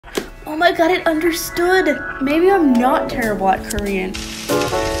Oh my god, it understood. Maybe I'm not terrible at Korean.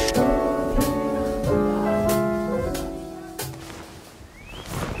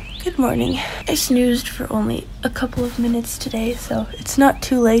 Good morning. I snoozed for only a couple of minutes today, so it's not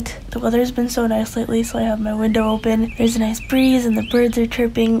too late. The weather's been so nice lately, so I have my window open. There's a nice breeze and the birds are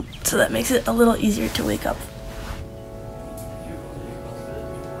chirping, so that makes it a little easier to wake up.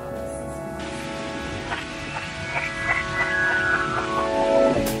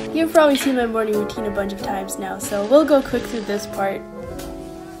 You've probably seen my morning routine a bunch of times now, so we'll go quick through this part.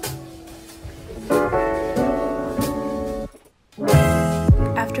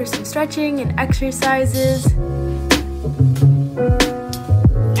 After some stretching and exercises,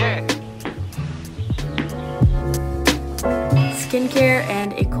 skincare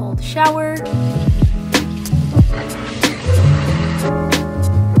and a cold shower,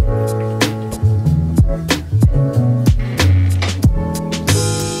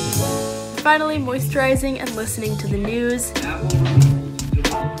 finally moisturizing and listening to the news.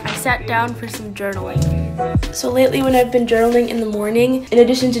 I sat down for some journaling. So lately when I've been journaling in the morning, in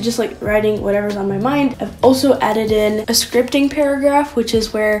addition to just like writing whatever's on my mind, I've also added in a scripting paragraph, which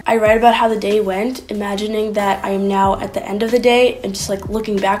is where I write about how the day went, imagining that I am now at the end of the day and just like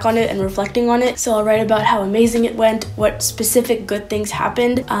looking back on it and reflecting on it. So I'll write about how amazing it went, what specific good things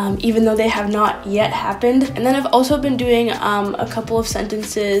happened, even though they have not yet happened. And then I've also been doing a couple of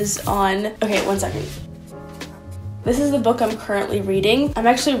sentences on, okay, one second. This is the book I'm currently reading. I'm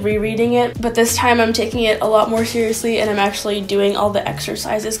actually rereading it, but this time I'm taking it a lot more seriously and I'm actually doing all the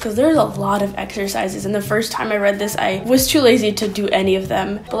exercises because there's a lot of exercises. And the first time I read this, I was too lazy to do any of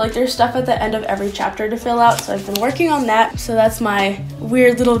them. But like there's stuff at the end of every chapter to fill out, so I've been working on that. So that's my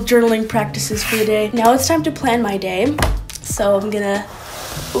weird little journaling practices for the day. Now it's time to plan my day. So I'm gonna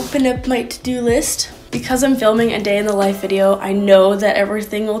open up my to-do list. Because I'm filming a day in the life video, I know that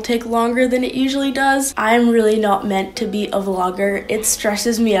everything will take longer than it usually does. I'm really not meant to be a vlogger. It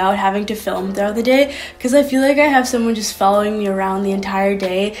stresses me out having to film throughout the day because I feel like I have someone just following me around the entire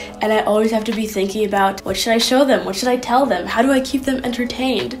day and I always have to be thinking about what should I show them? What should I tell them? How do I keep them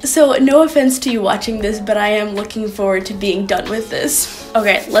entertained? So no offense to you watching this, but I am looking forward to being done with this.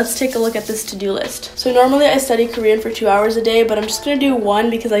 Okay, let's take a look at this to-do list. So normally I study Korean for 2 hours a day, but I'm just gonna do 1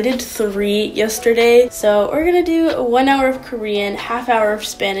 because I did 3 yesterday. So we're gonna do 1 hour of Korean, half hour of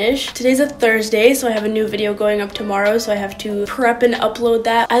Spanish. Today's a Thursday, so I have a new video going up tomorrow, so I have to prep and upload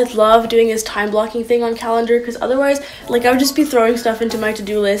that. I love doing this time blocking thing on calendar because otherwise, like I would just be throwing stuff into my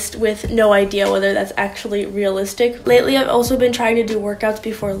to-do list with no idea whether that's actually realistic. Lately, I've also been trying to do workouts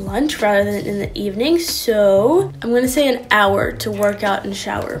before lunch rather than in the evening, so I'm gonna say an hour to work out and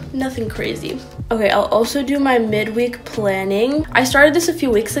shower. Nothing crazy. Okay, I'll also do my midweek planning. I started this a few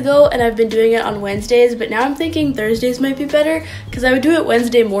weeks ago and I've been doing it on Wednesdays, but now I'm thinking Thursdays might be better because I would do it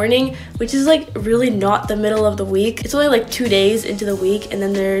Wednesday morning, which is like really not the middle of the week. It's only like 2 days into the week and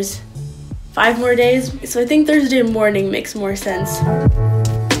then there's 5 more days. So I think Thursday morning makes more sense.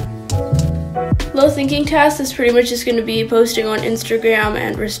 Low thinking task is pretty much just going to be posting on Instagram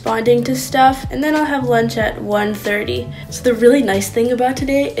and responding to stuff, and then I'll have lunch at 1:30. So the really nice thing about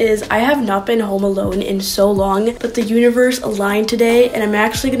today is I have not been home alone in so long, but the universe aligned today and I'm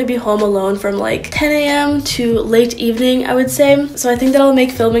actually going to be home alone from like 10 a.m. to late evening, I would say. So I think that'll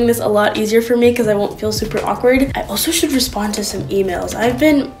make filming this a lot easier for me because I won't feel super awkward. I also should respond to some emails. I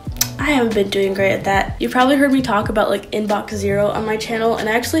haven't been doing great at that. You probably heard me talk about like inbox zero on my channel, and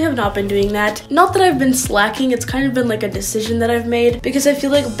I actually have not been doing that. Not that I've been slacking, it's kind of been like a decision that I've made because I feel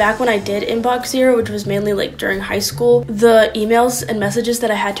like back when I did inbox zero, which was mainly like during high school, the emails and messages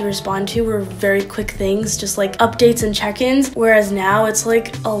that I had to respond to were very quick things, just like updates and check-ins, whereas now it's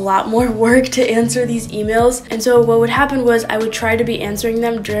like a lot more work to answer these emails. And so what would happen was I would try to be answering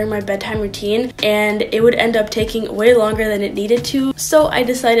them during my bedtime routine and it would end up taking way longer than it needed to. So I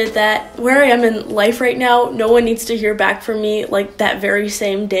decided that where I am in life right now, no one needs to hear back from me like that very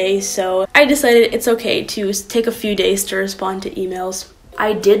same day. So I decided it's okay to take a few days to respond to emails.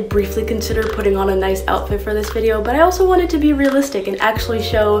 I did briefly consider putting on a nice outfit for this video, but I also wanted to be realistic and actually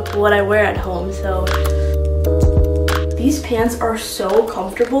show what I wear at home. So these pants are so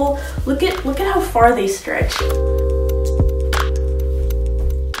comfortable. Look at how far they stretch.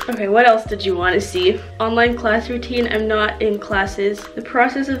 Okay, what else did you want to see? Online class routine. I'm not in classes. The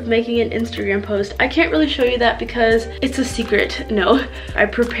process of making an Instagram post. I can't really show you that because it's a secret. No, I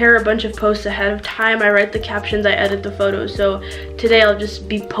prepare a bunch of posts ahead of time. I write the captions, I edit the photos. So today I'll just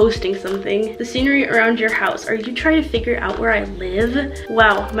be posting something. The scenery around your house. Are you trying to figure out where I live?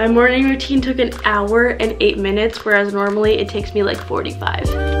 Wow, my morning routine took 1 hour and 8 minutes, whereas normally it takes me like 45.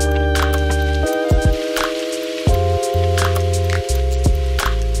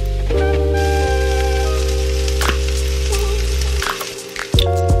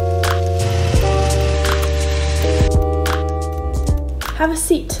 Have a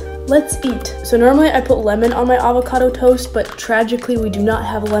seat. Let's eat. So normally I put lemon on my avocado toast, but tragically we do not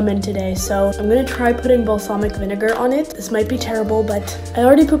have lemon today. So I'm gonna try putting balsamic vinegar on it. This might be terrible, but I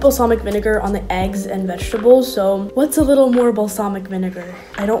already put balsamic vinegar on the eggs and vegetables. So what's a little more balsamic vinegar?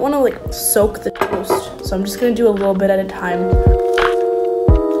 I don't wanna like soak the toast. So I'm just gonna do a little bit at a time.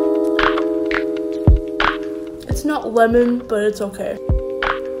 It's not lemon, but it's okay.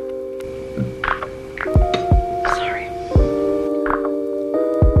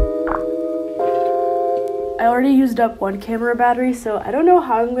 I already used up one camera battery, so I don't know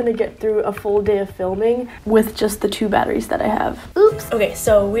how I'm gonna get through a full day of filming with just the 2 batteries that I have. Oops. Okay,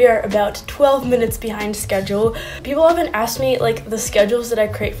 so we are about 12 minutes behind schedule. People often ask me, like, the schedules that I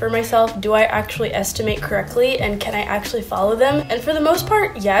create for myself, do I actually estimate correctly and can I actually follow them? And for the most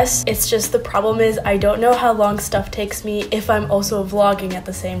part, yes. It's just the problem is I don't know how long stuff takes me if I'm also vlogging at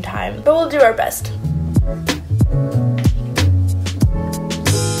the same time. But we'll do our best.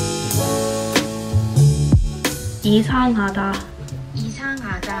 이상하다,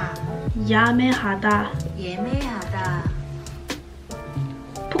 이상하다, 야매하다, 예매하다,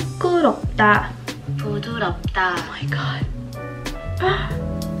 부끄럽다. 부드럽다. Oh my god.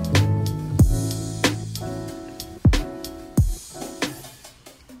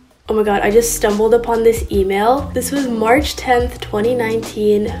 Oh my god, I just stumbled upon this email. This was March 10th,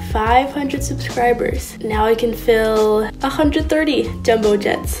 2019, 500 subscribers. Now I can fill 130 jumbo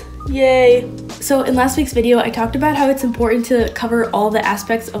jets. Yay! So in last week's video, I talked about how it's important to cover all the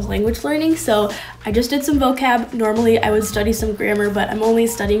aspects of language learning. So I just did some vocab. Normally I would study some grammar, but I'm only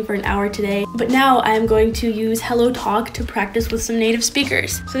studying for an hour today. But now I am going to use Hello Talk to practice with some native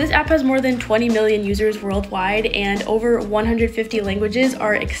speakers. So this app has more than 20 million users worldwide and over 150 languages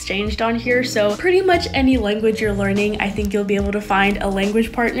are exchanged on here. So pretty much any language you're learning, I think you'll be able to find a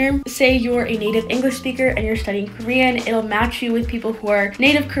language partner. Say you're a native English speaker and you're studying Korean, it'll match you with people who are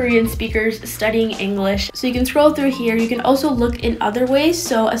native Korean speakers studying English. So you can scroll through here. You can also look in other ways.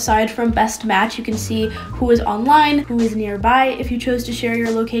 So aside from best match, you can see who is online, who is nearby if you chose to share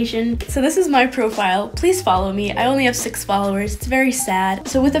your location. So this is my profile. Please follow me. I only have 6 followers. It's very sad.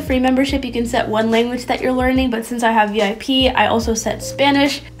 So with a free membership, you can set one language that you're learning, but since I have VIP, I also set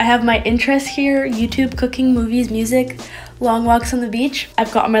Spanish. I have my interests here: YouTube, cooking, movies, music, long walks on the beach.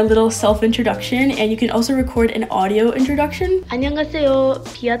 I've got my little self-introduction, and you can also record an audio introduction. 안녕하세요,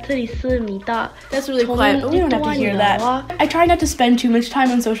 Beatrice입니다. That's really quiet, but we don't have to hear that. I try not to spend too much time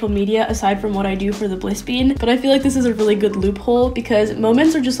on social media aside from what I do for the Bliss Bean, but I feel like this is a really good loophole because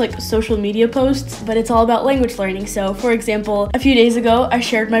moments are just like social media posts, but it's all about language learning. So for example, a few days ago, I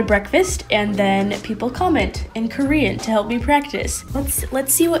shared my breakfast and then people comment in Korean to help me practice.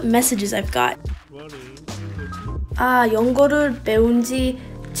 Let's see what messages I've got. 영어를 배운 지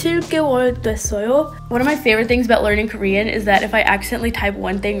 7개월 됐어요. One of my favorite things about learning Korean is that if I accidentally type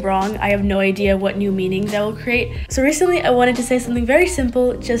one thing wrong, I have no idea what new meanings I will create. So recently I wanted to say something very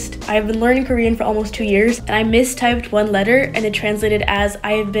simple, just I've been learning Korean for almost 2 years and I mistyped one letter and it translated as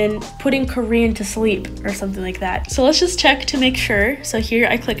I have been putting Korean to sleep or something like that. So let's just check to make sure. So here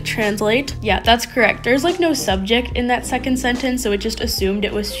I click translate. Yeah, that's correct. There's like no subject in that second sentence, so it just assumed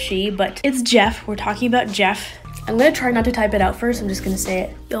it was she, but it's Jeff. We're talking about Jeff. I'm gonna try not to type it out first. I'm just gonna say it.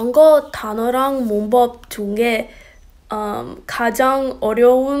 영어 단어랑 문법 중에 가장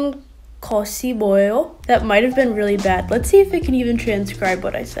어려운 것이 뭐예요? That might have been really bad. Let's see if it can even transcribe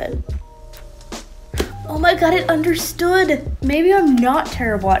what I said. Oh my god, it understood! Maybe I'm not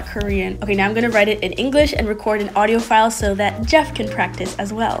terrible at Korean. Okay, now I'm gonna write it in English and record an audio file so that Jeff can practice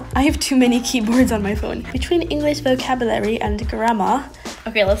as well. I have too many keyboards on my phone. Between English vocabulary and grammar.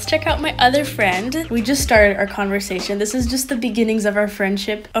 Okay, let's check out my other friend. We just started our conversation. This is just the beginnings of our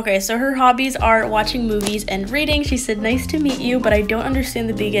friendship. Okay, so her hobbies are watching movies and reading. She said, nice to meet you, but I don't understand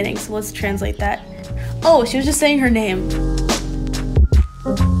the beginning, so let's translate that. Oh, she was just saying her name.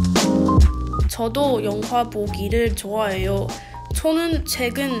 저도 영화 보기를 좋아해요. 저는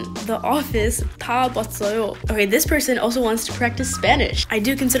최근 The Office 다 봤어요. Okay, this person also wants to practice Spanish. I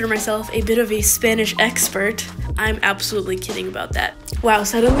do consider myself a bit of a Spanish expert. I'm absolutely kidding about that. Wow,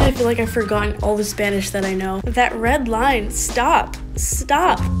 suddenly I feel like I've forgotten all the Spanish that I know. That red line, stop,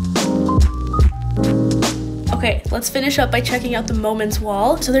 stop. Okay, let's finish up by checking out the moments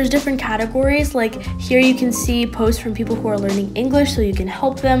wall. So there's different categories. Like here you can see posts from people who are learning English so you can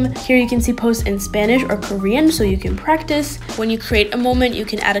help them. Here you can see posts in Spanish or Korean so you can practice. When you create a moment, you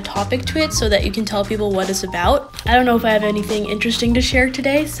can add a topic to it so that you can tell people what it's about. I don't know if I have anything interesting to share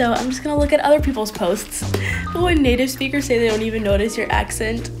today, so I'm just gonna look at other people's posts. When native speakers say they don't even notice your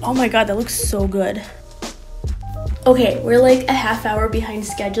accent. Oh my god, that looks so good. Okay, we're like a half hour behind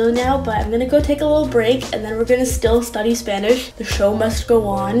schedule now, but I'm gonna go take a little break and then we're gonna still study Spanish. The show must go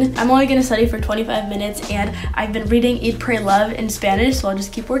on. I'm only gonna study for 25 minutes and I've been reading Eat, Pray, Love in Spanish, so I'll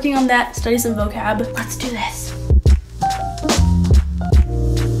just keep working on that, study some vocab. Let's do this.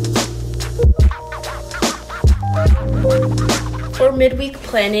 For midweek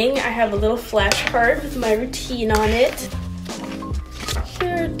planning, I have a little flashcard with my routine on it.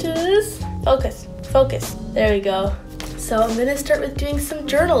 Here it is. Focus. Focus. There we go. So I'm gonna start with doing some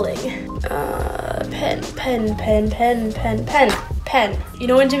journaling. Pen. You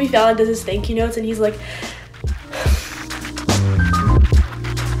know when Jimmy Fallon does his thank you notes and he's like,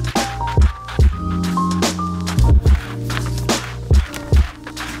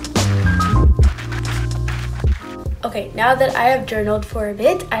 okay, now that I have journaled for a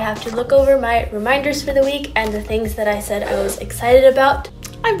bit, I have to look over my reminders for the week and the things that I said I was excited about.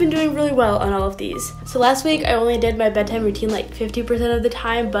 I've been doing really well on all of these. So last week I only did my bedtime routine like 50% of the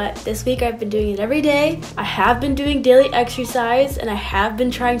time, but this week I've been doing it every day. I have been doing daily exercise and I have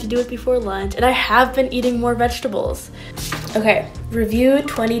been trying to do it before lunch and I have been eating more vegetables. Okay, review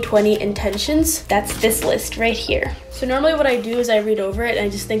 2020 intentions. That's this list right here. So normally what I do is I read over it and I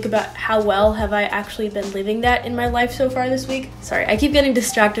just think about how well have I actually been living that in my life so far this week. Sorry, I keep getting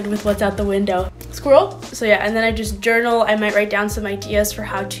distracted with what's out the window. Squirrel. So yeah, and then I just journal. I might write down some ideas for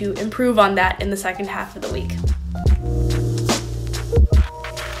how to improve on that in the second half of the week.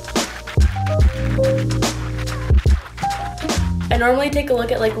 I normally take a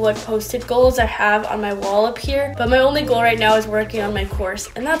look at like what post-it goals I have on my wall up here, but my only goal right now is working on my course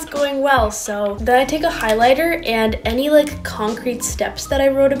and that's going well. So then I take a highlighter and any like concrete steps that I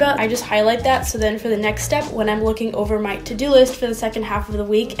wrote about, I just highlight that. So then for the next step, when I'm looking over my to-do list for the second half of the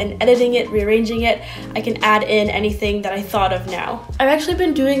week and editing it, rearranging it, I can add in anything that I thought of now. I've actually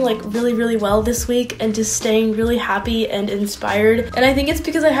been doing like really well this week and just staying really happy and inspired. And I think it's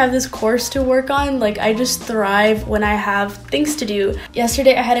because I have this course to work on. Like I just thrive when I have things to do.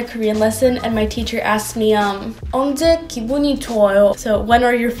 Yesterday I had a Korean lesson and my teacher asked me, 언제 기분이 좋아요? So when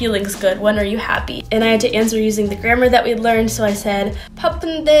are your feelings good? When are you happy? And I had to answer using the grammar that we learned, so I said,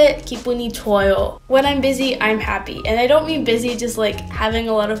 바쁜데 기분이 좋아요. When I'm busy, I'm happy. And I don't mean busy just like having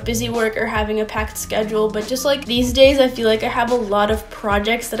a lot of busy work or having a packed schedule, but just like these days I feel like I have a lot of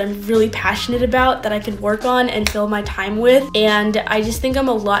projects that I'm really passionate about that I can work on and fill my time with. And I just think I'm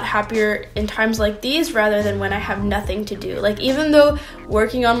a lot happier in times like these rather than when I have nothing to do. Like even though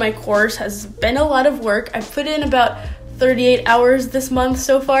working on my course has been a lot of work, I've put in about 38 hours this month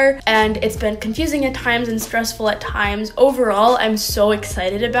so far, and it's been confusing at times and stressful at times. Overall, I'm so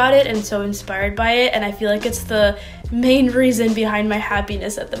excited about it and so inspired by it, and I feel like it's the main reason behind my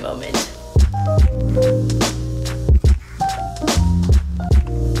happiness at the moment.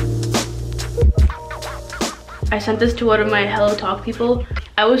 I sent this to one of my Hello Talk people.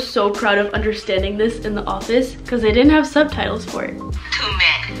 I was so proud of understanding this in the office because they didn't have subtitles for it.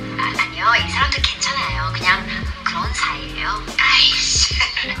 아니요, 이 사람들 괜찮아요. 그냥 그런 사이예요. 아이씨,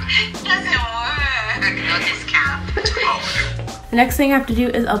 doesn't work. No discount. The next thing I have to do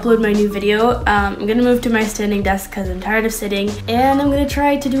is upload my new video. I'm gonna move to my standing desk because I'm tired of sitting, and I'm gonna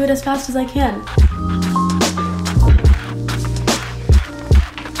try to do it as fast as I can.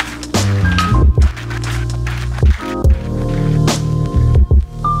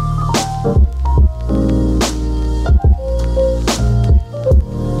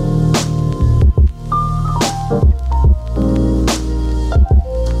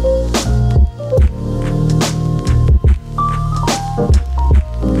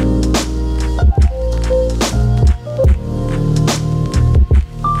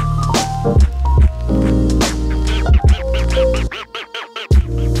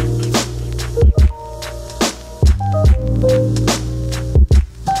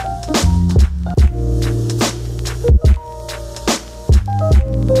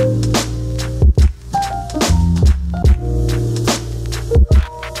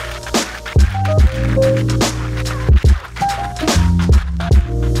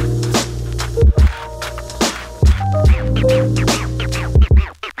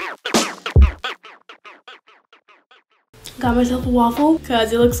 Got myself a waffle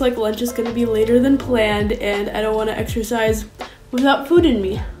because it looks like lunch is gonna be later than planned and I don't want to exercise without food in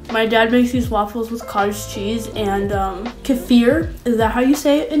me. My dad makes these waffles with cottage cheese and kefir. Is that how you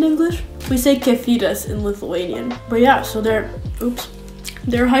say it in English? We say kefiras in Lithuanian. But yeah, so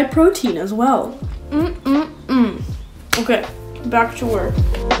they're high protein as well. Okay, back to work.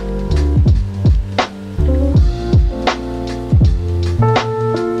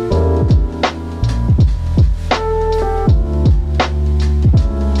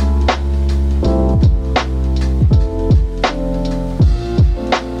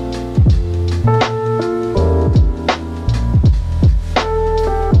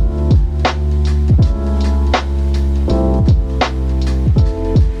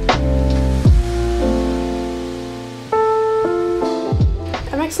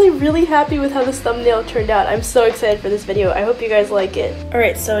 actually really happy with how this thumbnail turned out. I'm so excited for this video. I hope you guys like it. All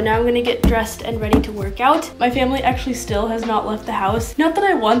right, so now I'm gonna get dressed and ready to work out. My family actually still has not left the house. Not that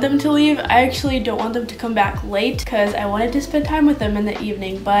I want them to leave. I actually don't want them to come back late because I wanted to spend time with them in the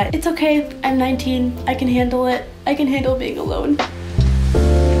evening, but it's okay. I'm 19. I can handle it. I can handle being alone.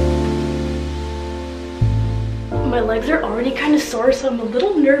 My legs are already kind of sore, so I'm a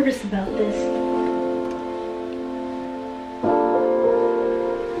little nervous about this.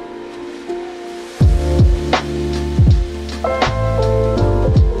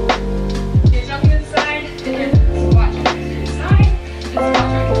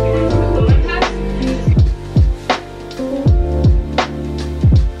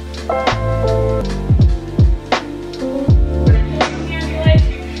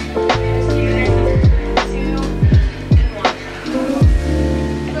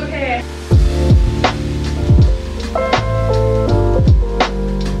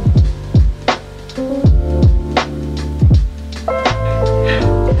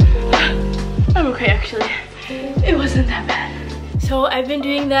 So I've been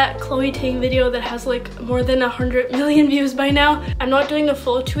doing that Chloe Ting video that has like more than 100 million views by now. I'm not doing a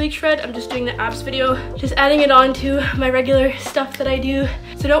full 2-week shred, I'm just doing the abs video, just adding it on to my regular stuff that I do.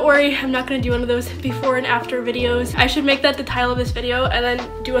 So don't worry, I'm not gonna do one of those before and after videos. I should make that the title of this video and then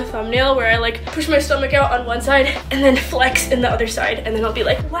do a thumbnail where I like push my stomach out on one side and then flex in the other side, and then I'll be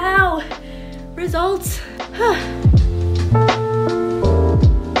like, wow, results.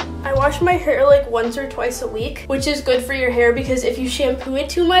 I wash my hair like once or twice a week, which is good for your hair because if you shampoo it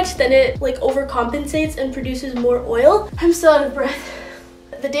too much, then it like overcompensates and produces more oil. I'm still out of breath.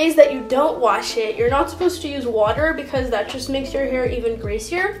 The days that you don't wash it, you're not supposed to use water because that just makes your hair even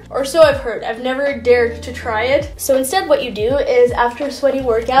greasier. Or so I've heard. I've never dared to try it. So instead what you do is after a sweaty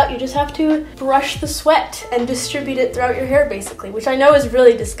workout, you just have to brush the sweat and distribute it throughout your hair basically, which I know is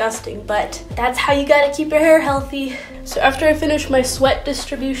really disgusting, but that's how you gotta keep your hair healthy. So after I finish my sweat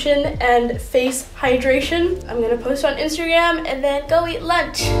distribution and face hydration, I'm gonna post on Instagram and then go eat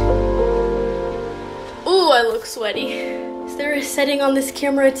lunch. Ooh, I look sweaty. Is there a setting on this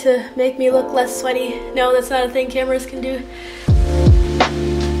camera to make me look less sweaty? No, that's not a thing cameras can do.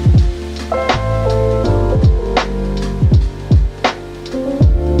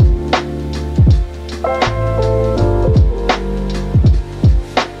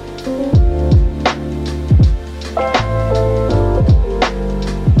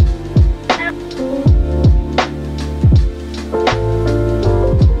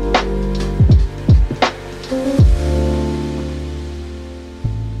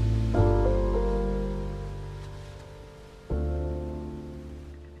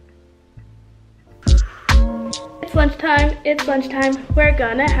 It's lunchtime, we're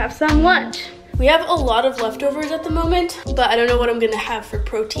gonna have some lunch. We have a lot of leftovers at the moment, but I don't know what I'm gonna have for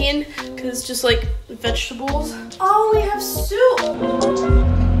protein because it's just like vegetables. Oh, we have soup.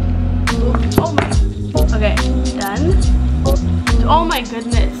 Oh my, okay, done. Oh my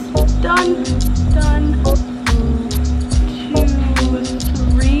goodness, done, 2,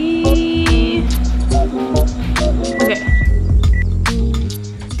 3. Okay.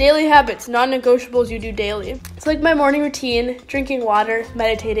 Daily habits, non-negotiables you do daily. It's like my morning routine, drinking water,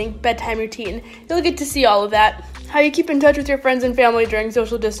 meditating, bedtime routine. You'll get to see all of that. How you keep in touch with your friends and family during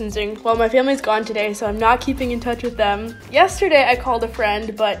social distancing. Well, my family's gone today, so I'm not keeping in touch with them. Yesterday I called a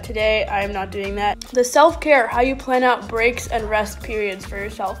friend, but today I am not doing that. The self-care, how you plan out breaks and rest periods for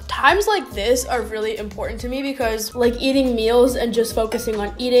yourself. Times like this are really important to me because like eating meals and just focusing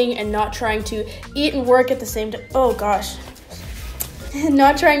on eating and not trying to eat and work at the same time. Oh gosh.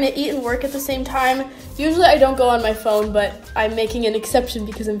 Not trying to eat and work at the same time. Usually I don't go on my phone, but I'm making an exception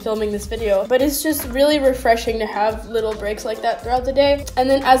because I'm filming this video. But it's just really refreshing to have little breaks like that throughout the day. And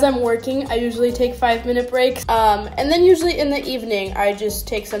then as I'm working, I usually take 5-minute breaks. And then usually in the evening, I just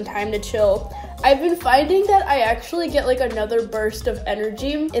take some time to chill. I've been finding that I actually get like another burst of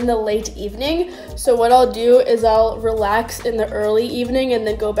energy in the late evening. So what I'll do is I'll relax in the early evening and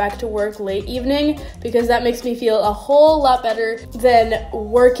then go back to work late evening because that makes me feel a whole lot better than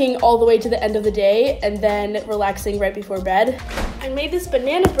working all the way to the end of the day and then relaxing right before bed. I made this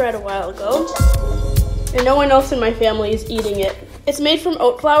banana bread a while ago and no one else in my family is eating it. It's made from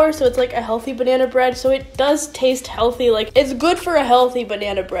oat flour, so it's like a healthy banana bread, so it does taste healthy. Like, it's good for a healthy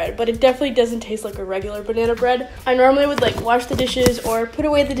banana bread, but it definitely doesn't taste like a regular banana bread. I normally would like wash the dishes or put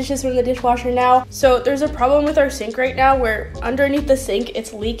away the dishes from the dishwasher now. So there's a problem with our sink right now where underneath the sink,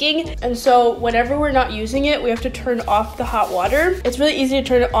 it's leaking. And so whenever we're not using it, we have to turn off the hot water. It's really easy to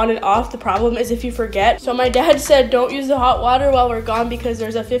turn it on and off. The problem is if you forget. So my dad said, don't use the hot water while we're gone because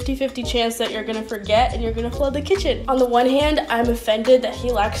there's a 50-50 chance that you're gonna forget and you're gonna flood the kitchen. On the one hand, I'm offended that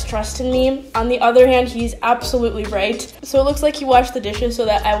he lacks trust in me. On the other hand, he's absolutely right. So it looks like he washed the dishes so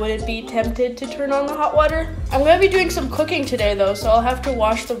that I wouldn't be tempted to turn on the hot water. I'm gonna be doing some cooking today though, so I'll have to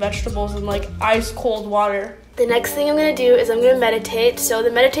wash the vegetables in like ice cold water. The next thing I'm gonna do is I'm gonna meditate. So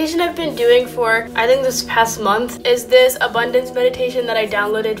the meditation I've been doing for, I think this past month, is this abundance meditation that I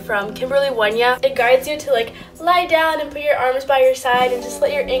downloaded from Kimberly Wanya. It guides you to like lie down and put your arms by your side and just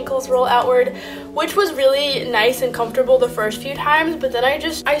let your ankles roll outward, which was really nice and comfortable the first few times, but then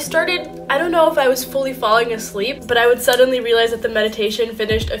I started, I don't know if I was fully falling asleep, but I would suddenly realize that the meditation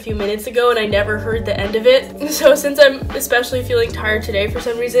finished a few minutes ago and I never heard the end of it. So since I'm especially feeling tired today for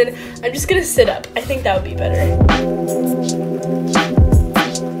some reason, I'm just gonna sit up. I think that would be better.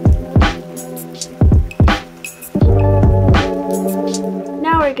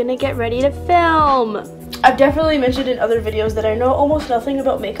 Now we're gonna get ready to film. I've definitely mentioned in other videos that I know almost nothing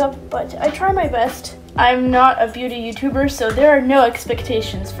about makeup, but I try my best. I'm not a beauty YouTuber, so there are no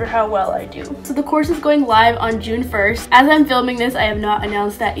expectations for how well I do. So the course is going live on June 1st. As I'm filming this, I have not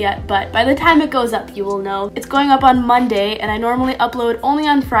announced that yet, but by the time it goes up, you will know. It's going up on Monday, and I normally upload only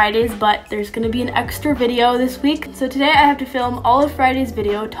on Fridays, but there's gonna be an extra video this week. So today I have to film all of Friday's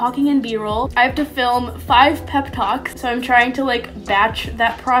video, talking in B-roll. I have to film 5 pep talks, so I'm trying to like batch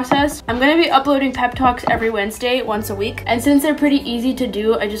that process. I'm gonna be uploading pep talks every Wednesday, once a week, and since they're pretty easy to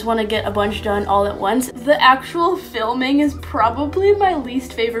do, I just wanna get a bunch done all at once. The actual filming is probably my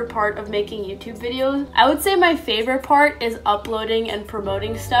least favorite part of making YouTube videos. I would say my favorite part is uploading and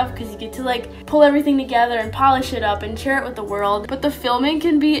promoting stuff because you get to like pull everything together and polish it up and share it with the world. But the filming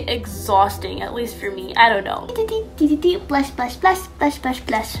can be exhausting, at least for me. I don't know. Blush, blush, blush, blush, blush,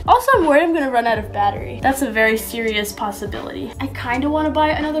 blush. Also, I'm worried I'm gonna run out of battery. That's a very serious possibility. I kind of want to buy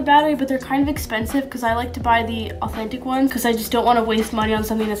another battery, but they're kind of expensive because I like to buy the authentic ones because I just don't want to waste money on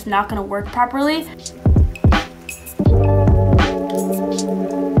something that's not gonna work properly.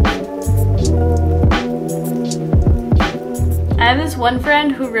 I have this one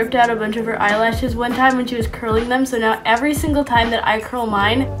friend who ripped out a bunch of her eyelashes one time when she was curling them, so now every single time that I curl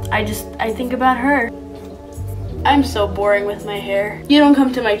mine, I think about her. I'm so boring with my hair. You don't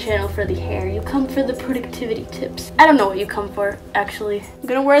come to my channel for the hair, you come for the productivity tips. I don't know what you come for, actually. I'm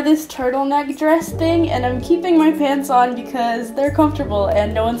gonna wear this turtleneck dress thing, and I'm keeping my pants on because they're comfortable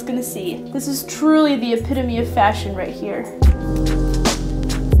and no one's gonna see. This is truly the epitome of fashion right here.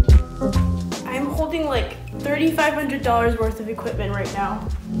 I'm holding like $3,500 worth of equipment right now.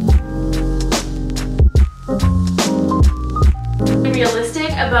 Be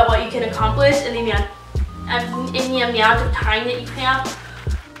realistic about what you can accomplish in the amount of time that you have.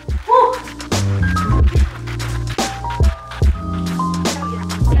 Woo.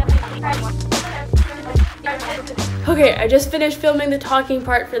 Okay, I just finished filming the talking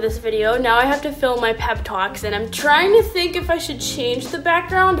part for this video. Now I have to film my pep talks, and I'm trying to think if I should change the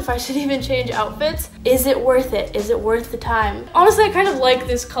background, if I should even change outfits. Is it worth it? Is it worth the time? Honestly, I kind of like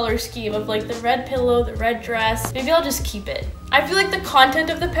this color scheme of like the red pillow, the red dress. Maybe I'll just keep it. I feel like the content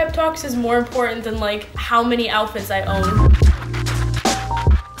of the pep talks is more important than like how many outfits I own.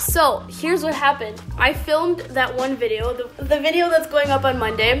 So here's what happened. I filmed that one video, the video that's going up on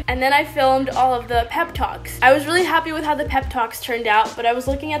Monday, and then I filmed all of the pep talks. I was really happy with how the pep talks turned out, but I was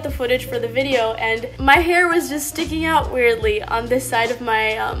looking at the footage for the video and my hair was just sticking out weirdly on this side of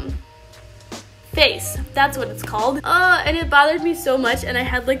my face. That's what it's called. And it bothered me so much, and I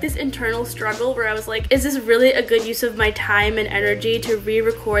had like this internal struggle where I was like, is this really a good use of my time and energy to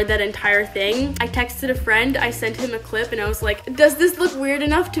re-record that entire thing? I texted a friend, I sent him a clip, and I was like, does this look weird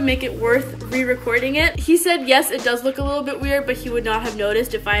enough to make it worth re-recording it? He said yes, it does look a little bit weird, but he would not have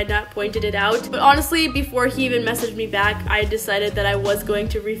noticed if I had not pointed it out. But honestly, before he even messaged me back, I decided that I was going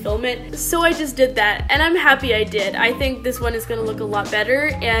to refilm it. So I just did that, and I'm happy I did. I think this one is gonna look a lot better,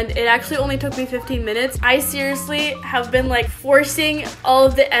 and it actually only took me 15 minutes. I seriously have been like forcing all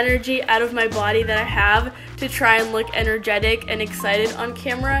of the energy out of my body that I have to try and look energetic and excited on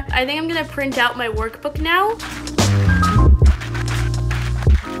camera. I think I'm gonna print out my workbook now.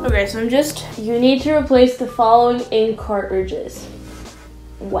 Okay, so you need to replace the following ink cartridges.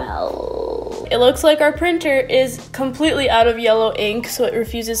 Well, it looks like our printer is completely out of yellow ink, so it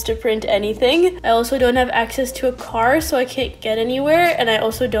refuses to print anything. I also don't have access to a car, so I can't get anywhere, and I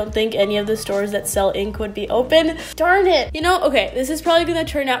also don't think any of the stores that sell ink would be open. Darn it! You know, okay, this is probably gonna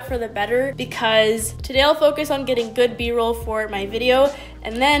turn out for the better because today I'll focus on getting good B-roll for my video,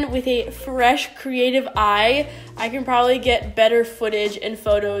 And then with a fresh creative eye, I can probably get better footage and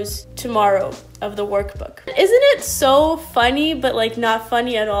photos tomorrow of the workbook. Isn't it so funny, but like not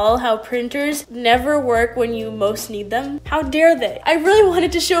funny at all, how printers never work when you most need them? How dare they? I really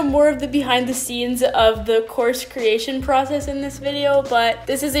wanted to show more of the behind the scenes of the course creation process in this video, but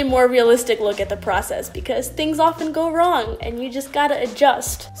this is a more realistic look at the process because things often go wrong and you just gotta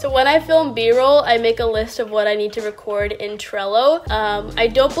adjust. So when I film B-roll, I make a list of what I need to record in Trello. I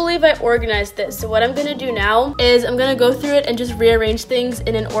don't believe I organized this, so what I'm gonna do now is I'm gonna go through it and just rearrange things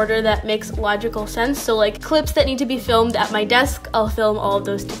in an order that makes logical sense. So like clips that need to be filmed at my desk, I'll film all of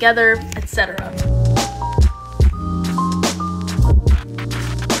those together, etc.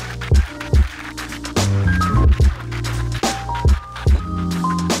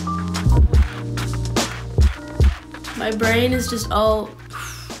 My brain is just all,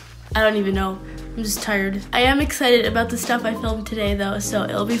 I don't even know. I'm just tired. I am excited about the stuff I filmed today though, so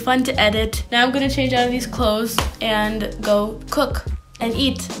it'll be fun to edit. Now I'm gonna change out of these clothes and go cook and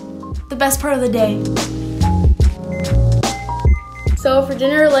eat. The best part of the day. So for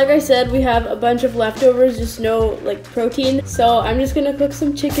dinner, like I said, we have a bunch of leftovers, just no like protein. So I'm just gonna cook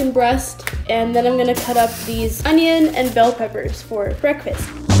some chicken breast and then I'm gonna cut up these onion and bell peppers for breakfast.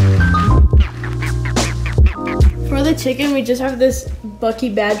 For the chicken, we just have this Bucky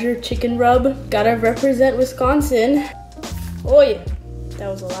Badger chicken rub. Gotta represent Wisconsin. Oh yeah, that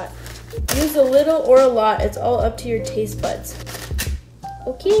was a lot. Use a little or a lot, it's all up to your taste buds.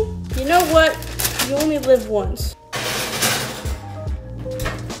 Okay, you know what? You only live once.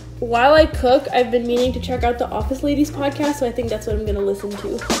 While I cook, I've been meaning to check out the Office Ladies podcast, so I think that's what I'm gonna listen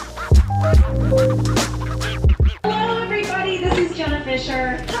to. Hello everybody, this is Jenna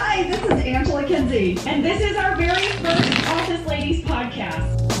Fisher. Hi, this is Angela Kinsey. And this is our very first Office Ladies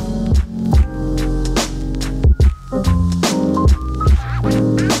podcast.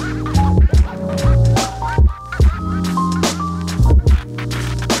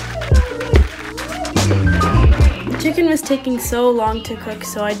 Chicken was taking so long to cook,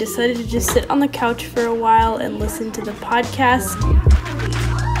 so I decided to just sit on the couch for a while and listen to the podcast.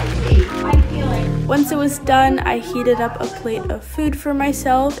 Once it was done, I heated up a plate of food for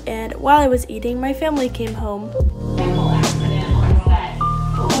myself, and while I was eating, my family came home.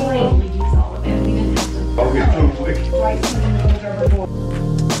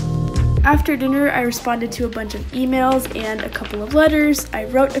 After dinner, I responded to a bunch of emails and a couple of letters. I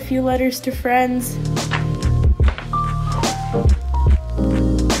wrote a few letters to friends.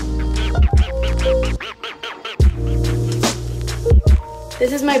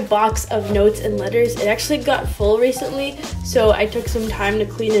 This is my box of notes and letters. It actually got full recently, so I took some time to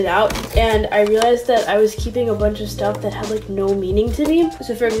clean it out, and I realized that I was keeping a bunch of stuff that had like no meaning to me.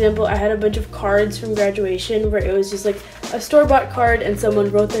 So for example, I had a bunch of cards from graduation where it was just like a store-bought card and someone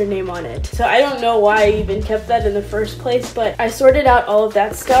wrote their name on it. So I don't know why I even kept that in the first place, but I sorted out all of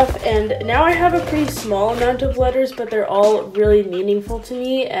that stuff, and now I have a pretty small amount of letters, but they're all really meaningful to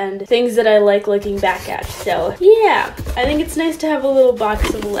me and things that I like looking back at. So yeah, I think it's nice to have a little box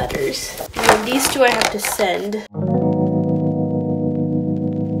of letters. And then these two I have to send.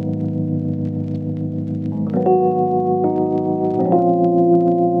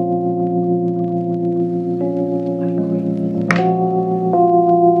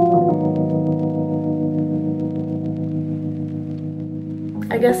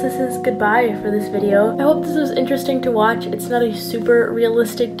 I guess this is goodbye for this video. I hope this was interesting to watch. It's not a super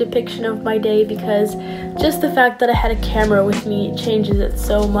realistic depiction of my day because just the fact that I had a camera with me changes it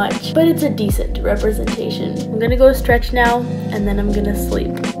so much. But it's a decent representation. I'm gonna go stretch now and then I'm gonna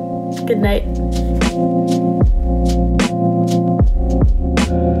sleep. Good night.